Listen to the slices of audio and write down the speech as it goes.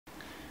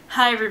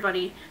Hi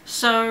everybody.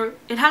 So,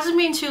 it hasn't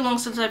been too long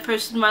since I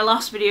posted my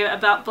last video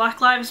about Black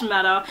Lives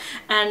Matter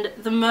and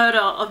the murder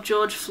of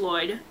George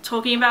Floyd,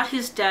 talking about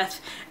his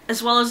death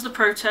as well as the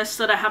protests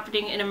that are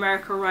happening in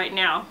America right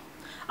now.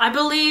 I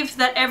believe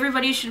that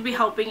everybody should be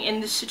helping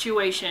in this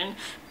situation,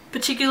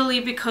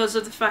 particularly because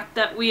of the fact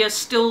that we are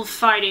still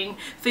fighting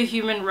for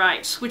human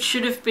rights, which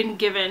should have been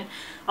given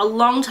a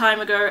long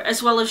time ago,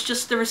 as well as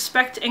just the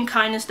respect and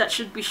kindness that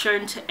should be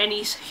shown to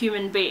any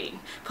human being.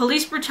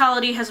 Police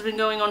brutality has been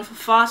going on for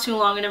far too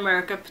long in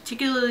America,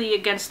 particularly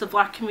against the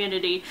black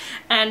community,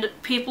 and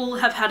people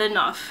have had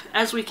enough,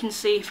 as we can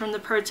see from the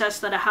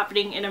protests that are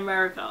happening in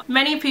America.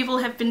 Many people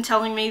have been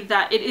telling me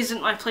that it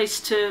isn't my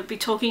place to be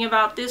talking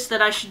about this,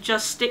 that I should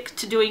just stick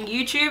to doing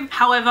YouTube.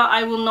 However,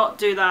 I will not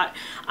do that.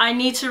 I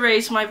need to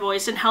raise my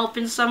voice and help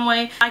in some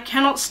way. I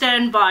cannot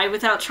stand by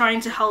without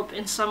trying to help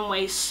in some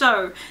way.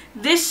 So,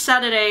 this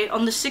Saturday,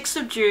 on the 6th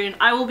of June,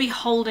 I will be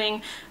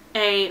holding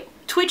a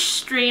Twitch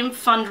stream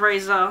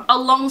fundraiser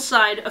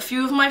alongside a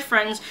few of my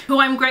friends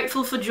who I'm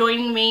grateful for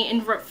joining me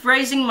in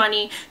raising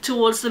money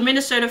towards the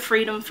Minnesota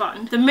Freedom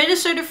Fund. The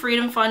Minnesota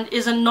Freedom Fund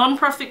is a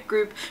non-profit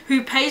group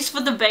who pays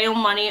for the bail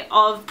money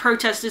of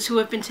protesters who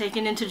have been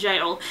taken into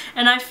jail,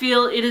 and I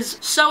feel it is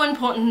so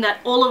important that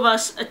all of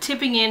us are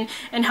tipping in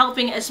and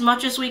helping as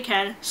much as we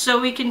can so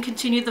we can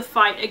continue the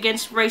fight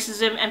against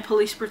racism and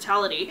police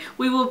brutality.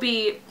 We will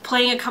be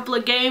playing a couple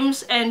of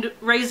games and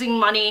raising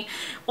money,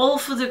 all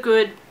for the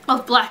good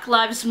of Black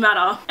Lives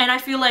Matter, and I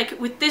feel like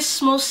with this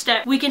small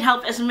step we can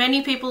help as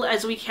many people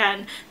as we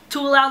can to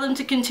allow them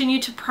to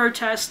continue to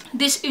protest.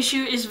 This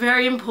issue is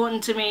very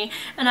important to me,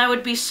 and I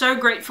would be so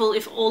grateful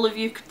if all of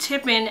you could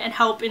tip in and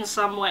help in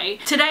some way.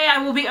 Today I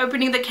will be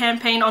opening the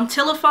campaign on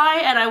Tilify,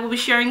 and I will be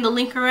sharing the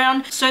link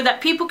around so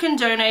that people can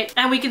donate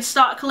and we can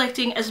start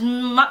collecting as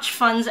much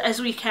funds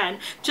as we can.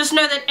 Just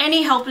know that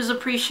any help is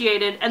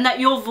appreciated and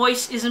that your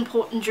voice is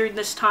important during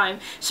this time.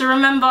 So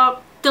remember,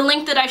 the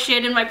link that I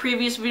shared in my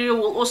previous video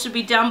will also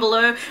be down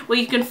below, where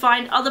you can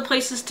find other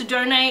places to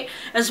donate,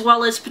 as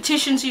well as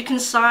petitions you can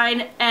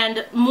sign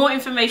and more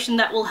information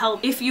that will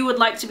help if you would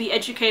like to be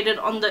educated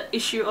on the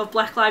issue of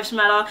Black Lives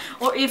Matter,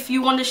 or if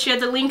you want to share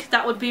the link,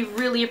 that would be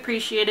really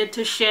appreciated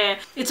to share.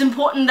 It's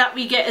important that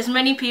we get as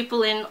many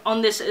people in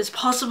on this as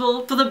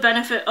possible for the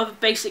benefit of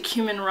basic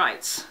human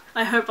rights.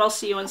 I hope I'll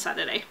see you on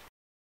Saturday.